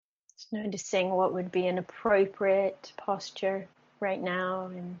Noticing what would be an appropriate posture right now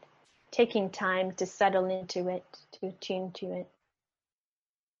and taking time to settle into it, to attune to it.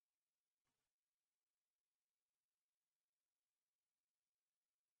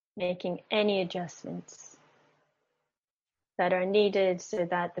 Making any adjustments that are needed so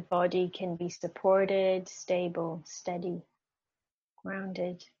that the body can be supported, stable, steady,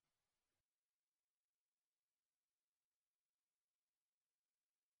 grounded.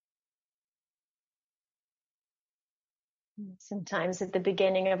 Sometimes at the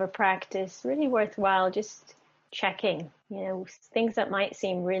beginning of a practice, really worthwhile just checking, things that might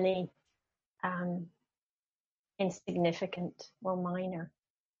seem really insignificant or minor.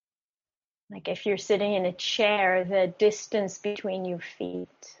 Like if you're sitting in a chair, the distance between your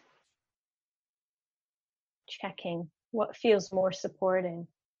feet, checking what feels more supportive.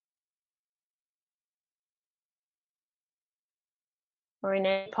 Or in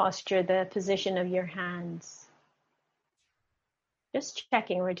any posture, the position of your hands. Just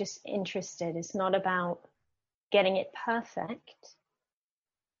checking, we're just interested. It's not about getting it perfect,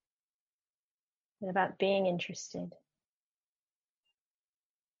 but about being interested.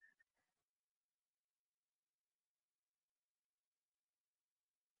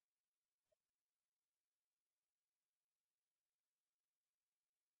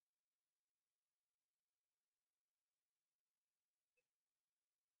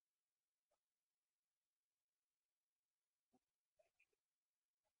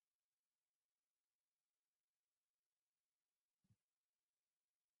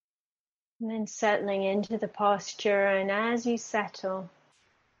 And then settling into the posture, and as you settle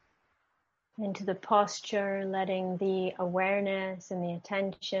into the posture, letting the awareness and the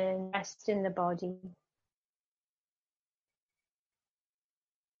attention rest in the body,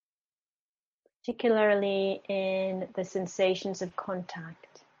 particularly in the sensations of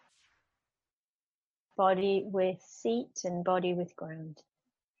contact, body with seat and body with ground.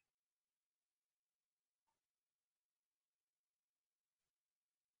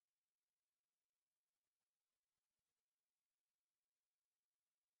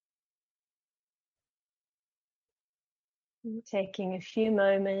 Taking a few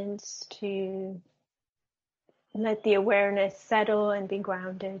moments to let the awareness settle and be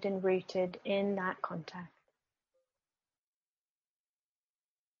grounded and rooted in that contact.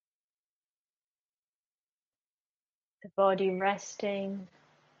 The body resting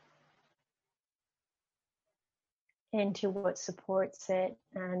into what supports it,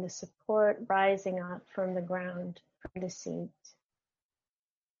 and the support rising up from the ground, from the seat,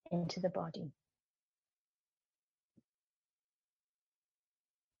 into the body.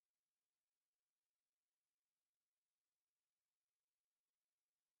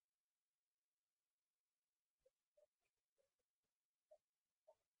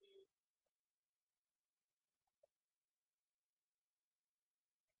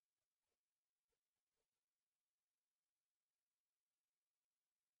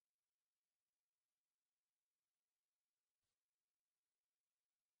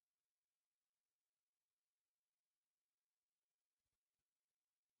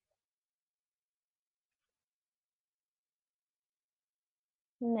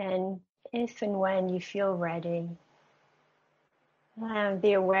 And then, if and when you feel ready, allow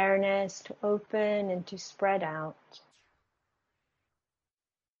the awareness to open and to spread out.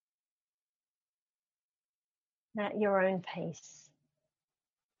 At your own pace.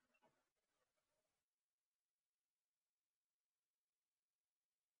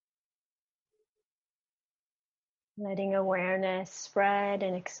 Letting awareness spread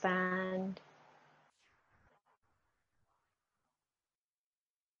and expand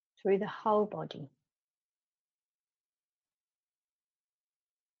through the whole body.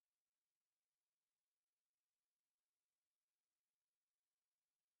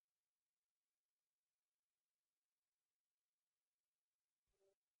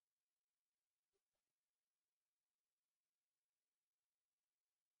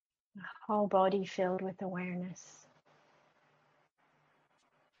 The whole body filled with awareness.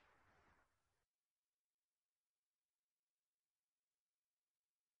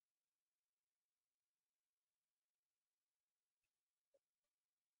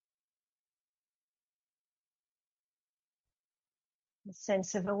 A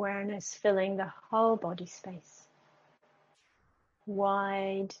sense of awareness filling the whole body space.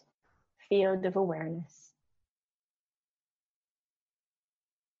 Wide field of awareness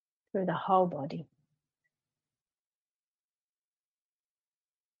through the whole body.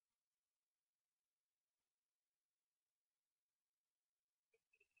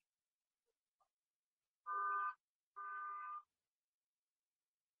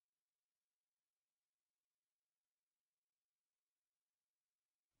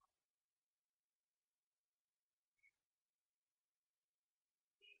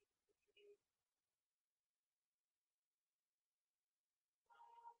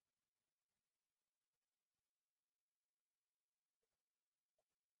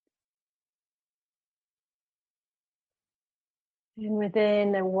 And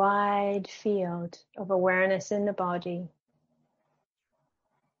within the wide field of awareness in the body,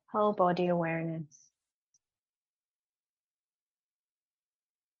 whole body awareness,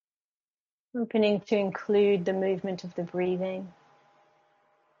 opening to include the movement of the breathing,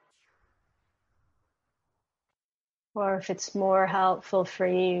 or if it's more helpful for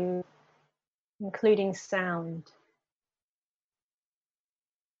you, including sound.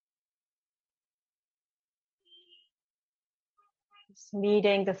 Just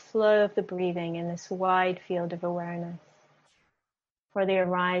meeting the flow of the breathing in this wide field of awareness for the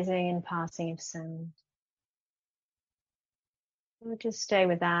arising and passing of sound. We'll just stay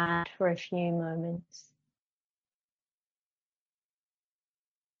with that for a few moments.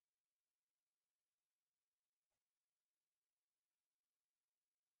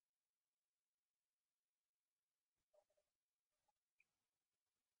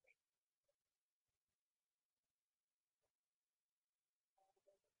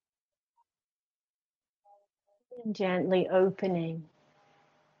 And gently opening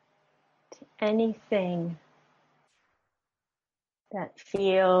to anything that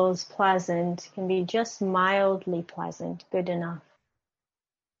feels pleasant, can be just mildly pleasant, good enough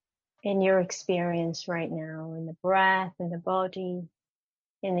in your experience right now, in the breath, in the body,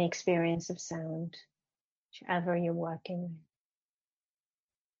 in the experience of sound, whichever you're working with.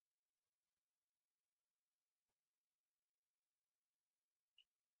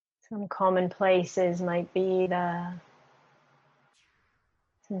 Some common places might be the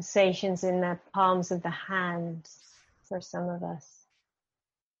sensations in the palms of the hands for some of us.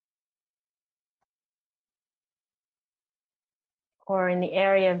 Or in the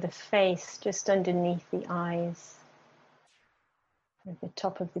area of the face, just underneath the eyes, at the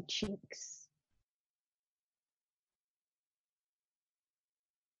top of the cheeks.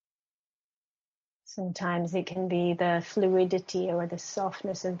 Sometimes it can be the fluidity or the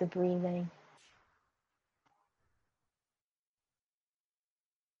softness of the breathing.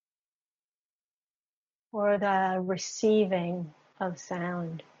 Or the receiving of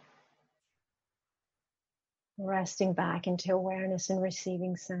sound. Resting back into awareness and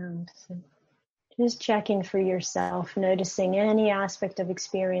receiving sound. So just checking for yourself, noticing any aspect of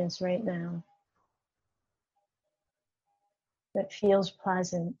experience right now that feels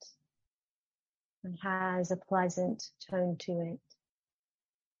pleasant and has a pleasant tone to it.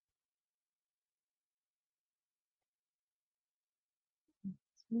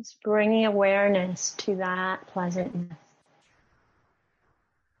 Just bringing awareness to that pleasantness.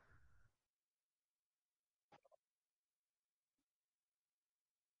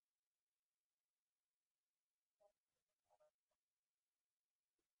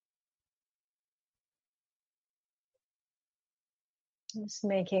 Just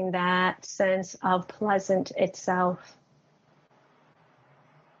making that sense of pleasant itself.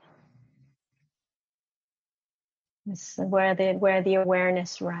 This is where the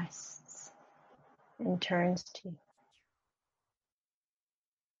awareness rests and turns to.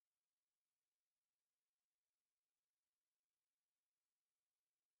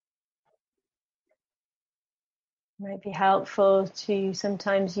 Might be helpful to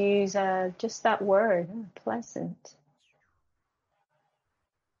sometimes use just that word, pleasant,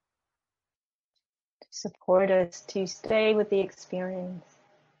 to support us to stay with the experience.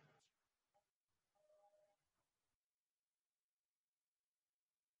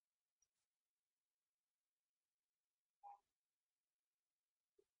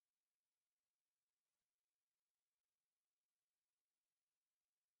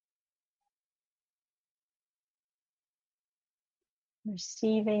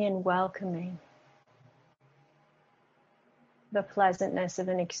 Receiving and welcoming the pleasantness of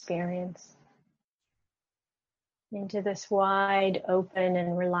an experience into this wide, open,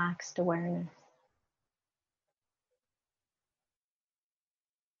 and relaxed awareness.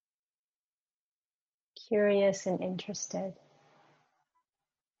 Curious and interested.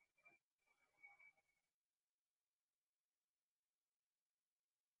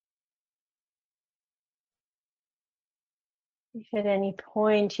 If at any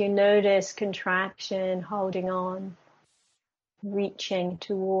point you notice contraction, holding on, reaching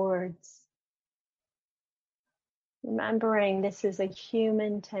towards, remembering this is a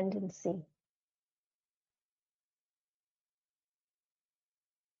human tendency.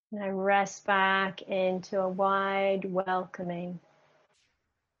 And I rest back into a wide, welcoming,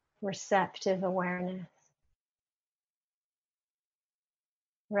 receptive awareness.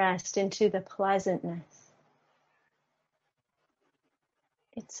 Rest into the pleasantness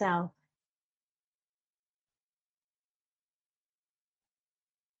itself.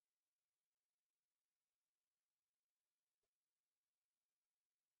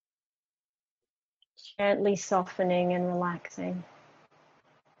 Gently softening and relaxing.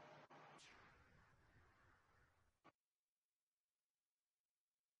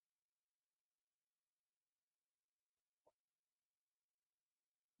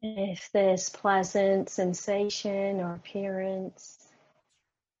 If this pleasant sensation or appearance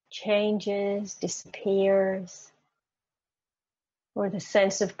changes, disappears, or the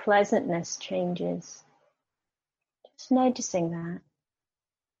sense of pleasantness changes, just noticing that.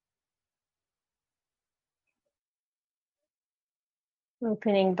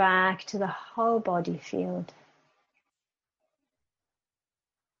 Opening back to the whole body field.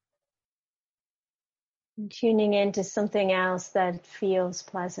 And tuning into something else that feels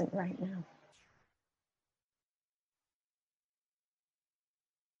pleasant right now.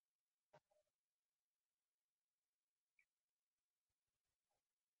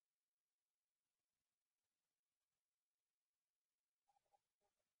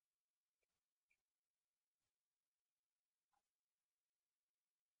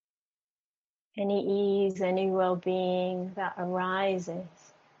 Any ease, any well-being that arises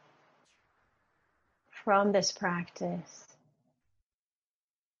from this practice,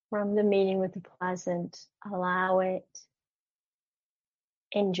 from the meeting with the pleasant, allow it,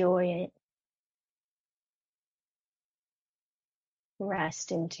 enjoy it,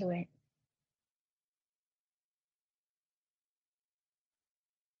 rest into it.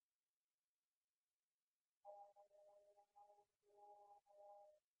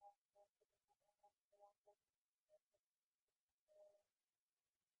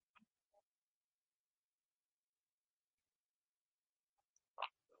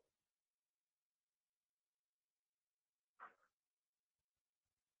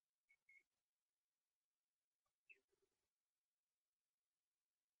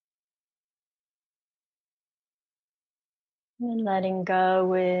 And letting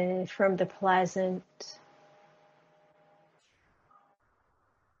go from the pleasant,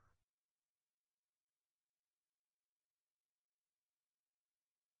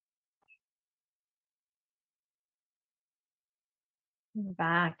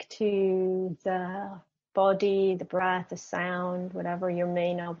 back to the body, the breath, the sound, whatever your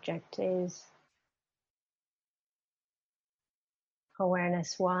main object is.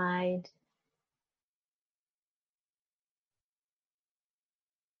 Awareness wide.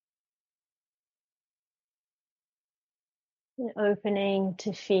 And opening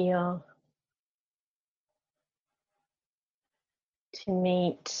to feel, to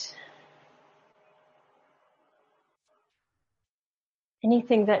meet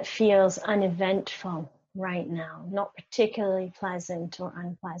anything that feels uneventful right now, not particularly pleasant or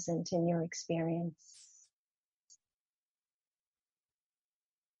unpleasant in your experience.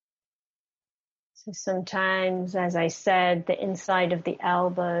 So sometimes, as I said, the inside of the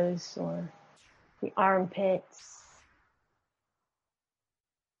elbows or the armpits,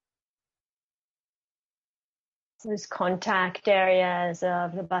 those contact areas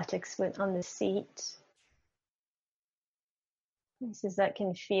of the buttocks on the seat, places that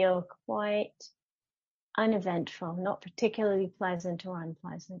can feel quite uneventful, not particularly pleasant or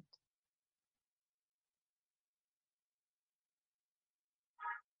unpleasant.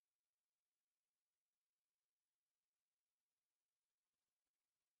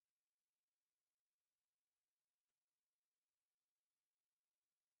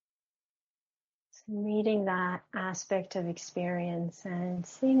 So meeting that aspect of experience and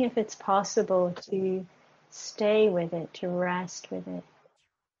seeing if it's possible to stay with it, to rest with it.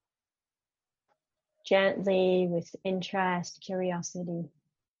 Gently, with interest, curiosity,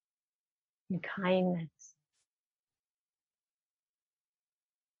 and kindness.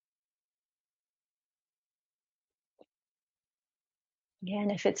 Again,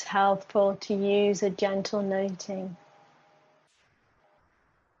 if it's helpful to use a gentle noting,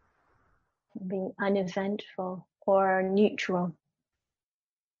 being uneventful or neutral,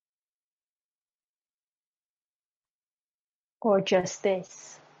 or just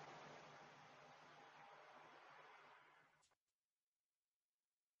this.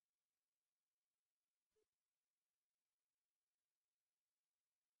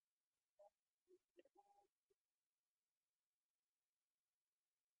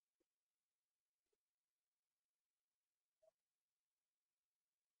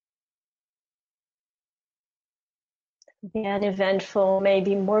 The uneventful may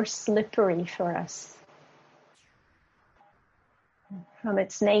be more slippery for us from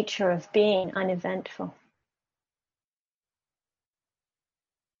its nature of being uneventful.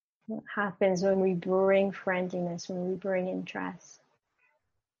 What happens when we bring friendliness, when we bring interest?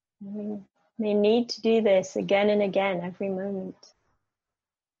 We may need to do this again and again every moment.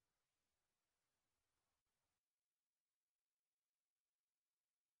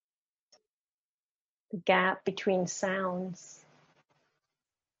 the gap between sounds.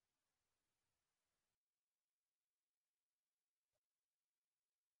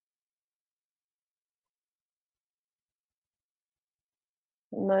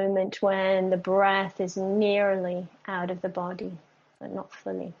 The moment when the breath is nearly out of the body, but not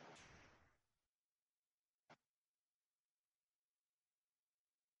fully.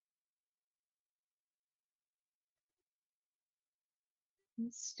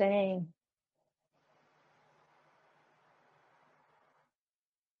 Staying.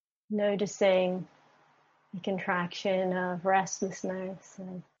 Noticing the contraction of restlessness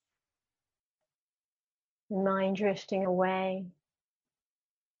and the mind drifting away.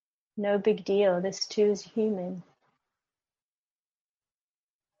 No big deal, this too is human.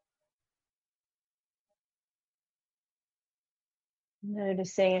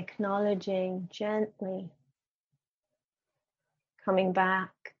 Noticing, acknowledging gently, coming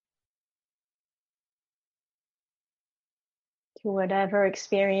back to whatever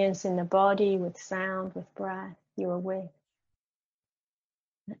experience in the body, with sound, with breath, you were with.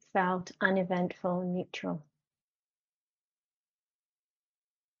 That felt uneventful, neutral.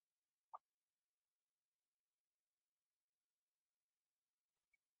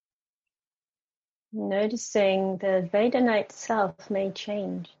 Noticing the Vedana itself may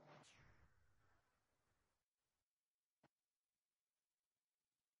change.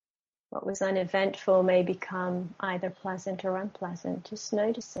 What was uneventful may become either pleasant or unpleasant, just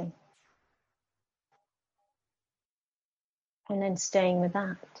noticing. And then staying with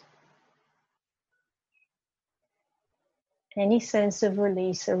that. Any sense of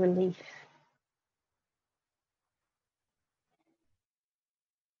release or relief.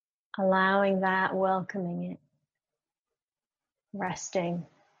 Allowing that, welcoming it, resting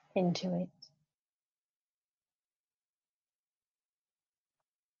into it.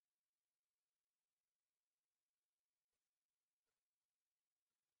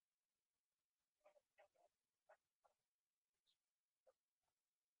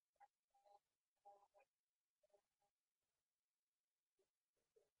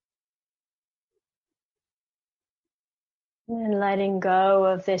 And letting go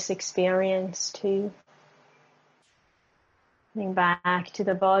of this experience too. Coming back to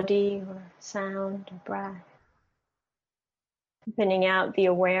the body or sound or breath. Opening out the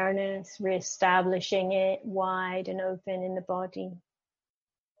awareness, reestablishing it wide and open in the body.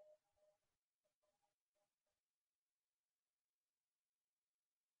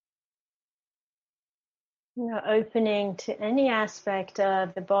 Opening to any aspect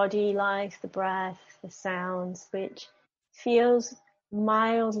of the body life, the breath, the sounds, which feels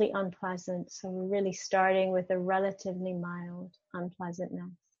mildly unpleasant. So we're really starting with a relatively mild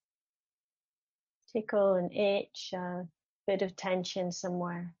unpleasantness. Tickle, an itch, a bit of tension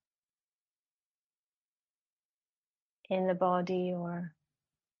somewhere in the body, or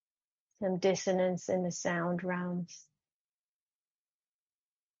some dissonance in the sound realms.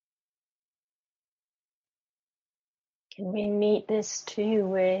 Can we meet this too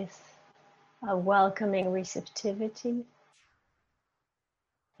with a welcoming receptivity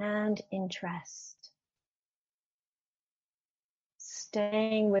and interest?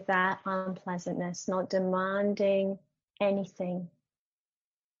 Staying with that unpleasantness, not demanding anything,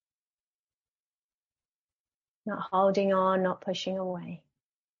 not holding on, not pushing away.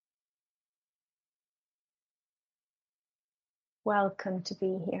 Welcome to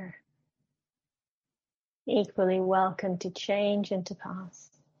be here. Equally welcome to change and to pass.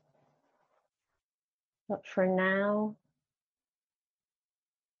 But for now,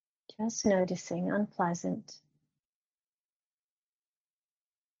 just noticing unpleasant.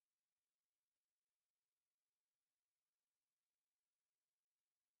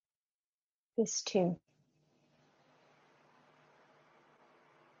 This too.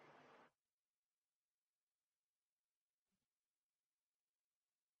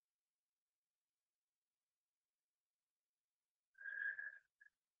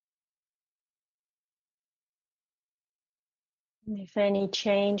 If any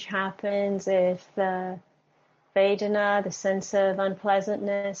change happens, if the vedana, the sense of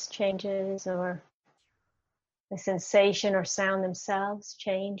unpleasantness changes, or the sensation or sound themselves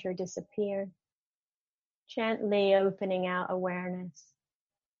change or disappear, gently opening out awareness,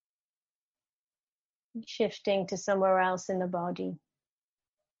 shifting to somewhere else in the body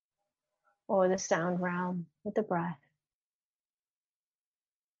or the sound realm with the breath.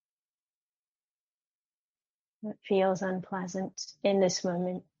 That feels unpleasant in this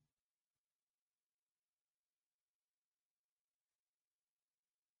moment.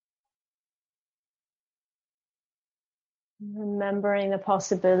 Remembering the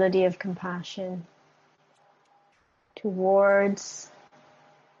possibility of compassion, towards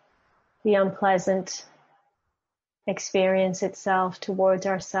the unpleasant experience itself, towards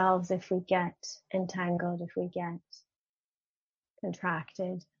ourselves if we get entangled, if we get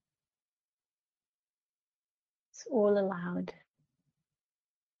contracted. It's all allowed.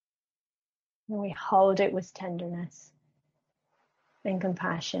 And we hold it with tenderness and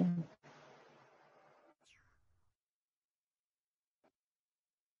compassion.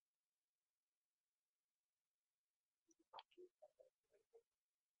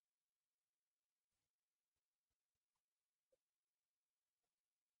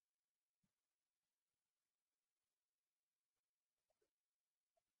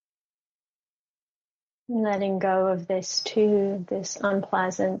 Letting go of this too, this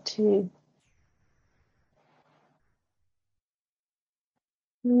unpleasant too.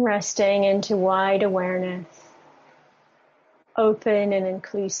 Resting into wide awareness, open and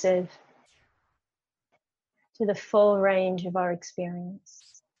inclusive to the full range of our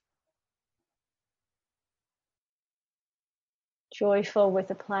experience. Joyful with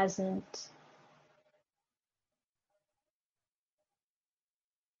the pleasant,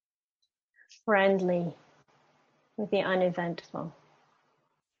 friendly with the uneventful,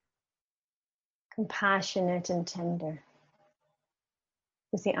 compassionate and tender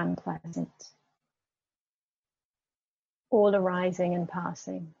with the unpleasant, all arising and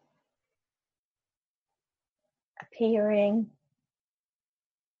passing, appearing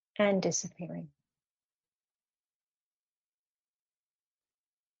and disappearing.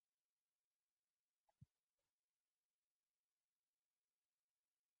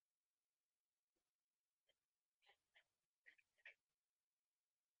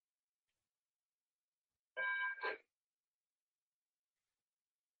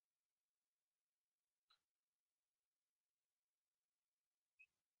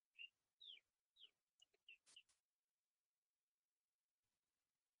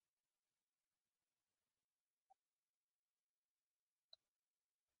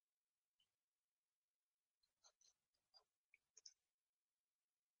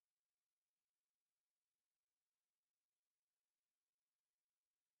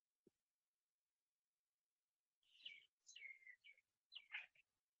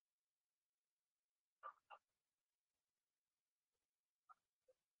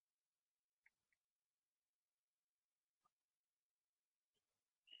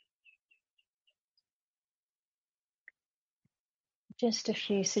 Just a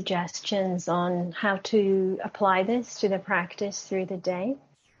few suggestions on how to apply this to the practice through the day.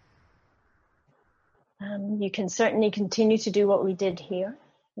 You can certainly continue to do what we did here,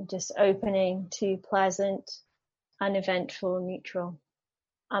 just opening to pleasant, uneventful, neutral,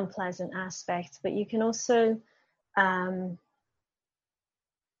 unpleasant aspects. But you can also,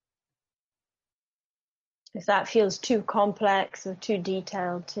 if that feels too complex or too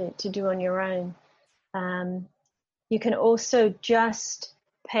detailed to do on your own, you can also just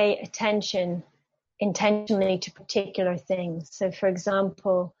pay attention intentionally to particular things. So for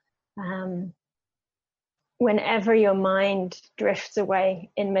example, whenever your mind drifts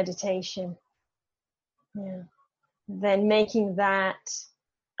away in meditation, then making that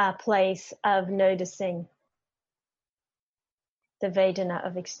a place of noticing the vedana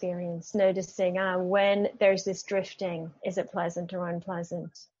of experience, noticing when there's this drifting, is it pleasant or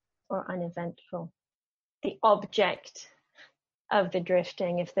unpleasant or uneventful? The object of the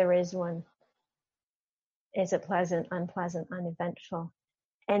drifting, if there is one, is it pleasant, unpleasant, uneventful?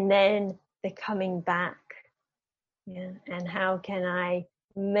 And then the coming back, and how can I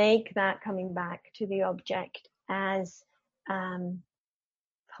make that coming back to the object as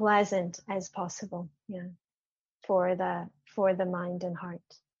pleasant as possible, for the mind and heart,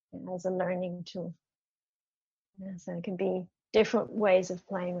 as a learning tool. So it can be different ways of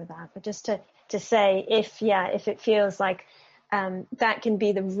playing with that, but just to say, if it feels like that can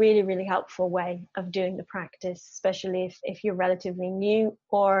be the really, really helpful way of doing the practice, especially if you're relatively new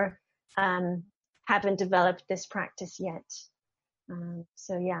or haven't developed this practice yet.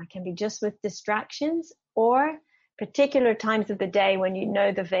 So it can be just with distractions or particular times of the day when you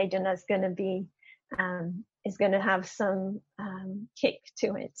know the vedana is going to be is going to have some kick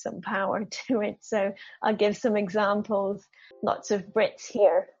to it, some power to it. So I'll give some examples. Lots of Brits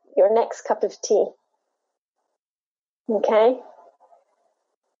here. Your next cup of tea. Okay?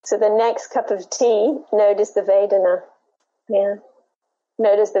 So the next cup of tea, notice the vedana.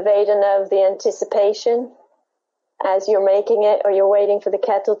 Notice the vedana of the anticipation as you're making it, or you're waiting for the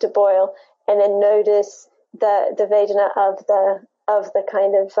kettle to boil, and then notice the vedana of the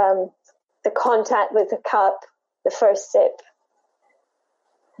kind of the contact with the cup, the first sip.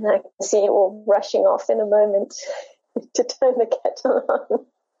 And I can see you all rushing off in a moment. to turn the kettle on.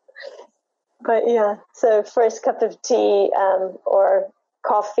 But yeah, so first cup of tea or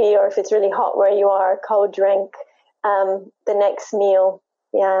coffee, or if it's really hot where you are, cold drink. The next meal,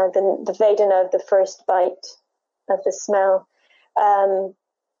 the vedana of the first bite of the smell.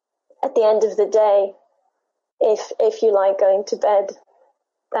 At the end of the day, if you like going to bed,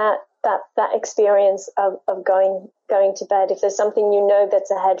 that experience of going to bed. If there's something you know that's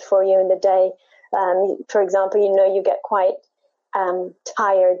ahead for you in the day, for example, you know you get quite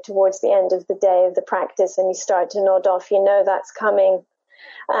tired towards the end of the day of the practice, and you start to nod off. You know that's coming.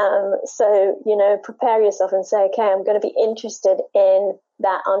 So prepare yourself and say, okay, I'm going to be interested in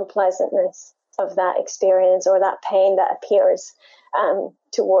that unpleasantness of that experience or that pain that appears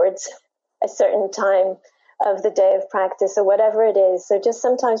towards a certain time of the day of practice or whatever it is. So just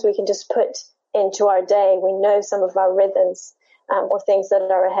sometimes we can just put into our day, we know some of our rhythms or things that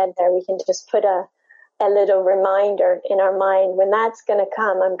are ahead there. We can just put a little reminder in our mind, when that's going to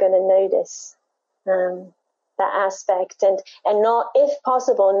come, I'm going to notice that aspect, and not, if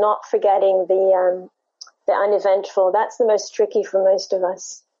possible, not forgetting the uneventful. That's the most tricky for most of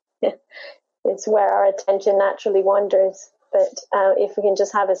us. It's where our attention naturally wanders. But if we can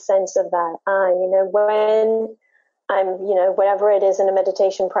just have a sense of that, when I'm, whatever it is in a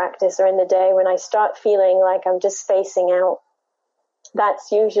meditation practice or in the day, when I start feeling like I'm just spacing out,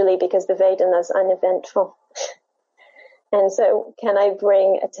 that's usually because the Vedana is uneventful. And so can I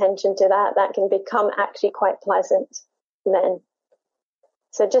bring attention to that? That can become actually quite pleasant then.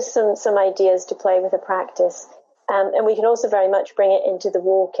 So just some ideas to play with the practice. And we can also very much bring it into the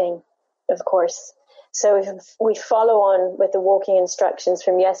walking, of course. So if we follow on with the walking instructions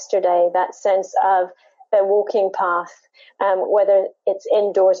from yesterday, that sense of the walking path, whether it's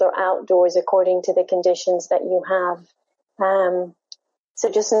indoors or outdoors according to the conditions that you have. So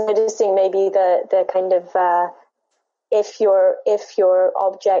just noticing maybe the kind of, if your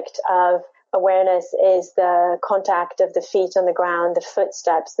object of awareness is the contact of the feet on the ground, the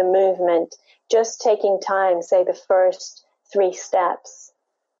footsteps, the movement, just taking time, say the first 3 steps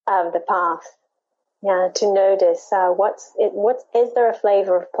of the path, to notice is there a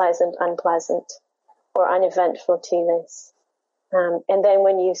flavor of pleasant, unpleasant, or uneventful to this, and then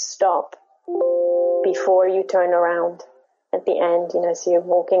when you stop before you turn around at the end, so you're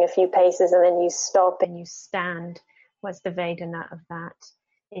walking a few paces and then you stop and you stand. What's the Vedana of that?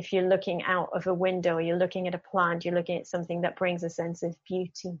 If you're looking out of a window, you're looking at a plant, you're looking at something that brings a sense of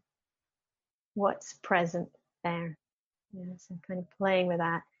beauty. What's present there? So kind of playing with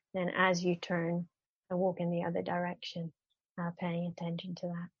that. Then as you turn and walk in the other direction, paying attention to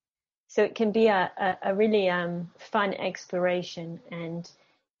that. So it can be a really fun exploration. And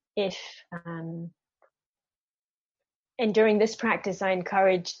and during this practice, I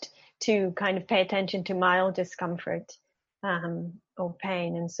encouraged to kind of pay attention to mild discomfort or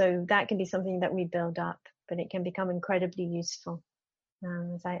pain. And so that can be something that we build up, but it can become incredibly useful,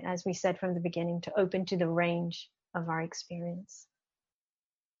 as we said from the beginning, to open to the range of our experience.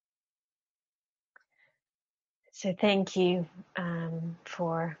 So thank you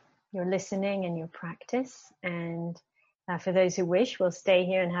for your listening and your practice. And for those who wish, we'll stay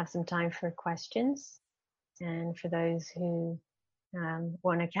here and have some time for questions. And for those who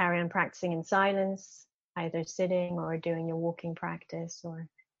want to carry on practicing in silence, either sitting or doing your walking practice or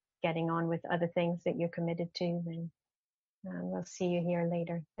getting on with other things that you're committed to, then we'll see you here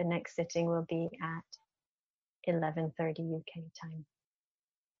later. The next sitting will be at 11:30 UK time.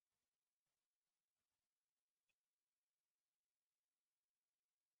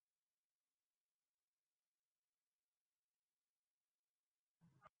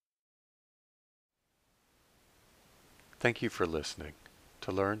 Thank you for listening.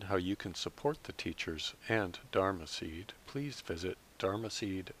 To learn how you can support the teachers and Dharma Seed, please visit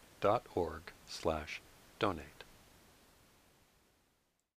dharmaseed.org/donate.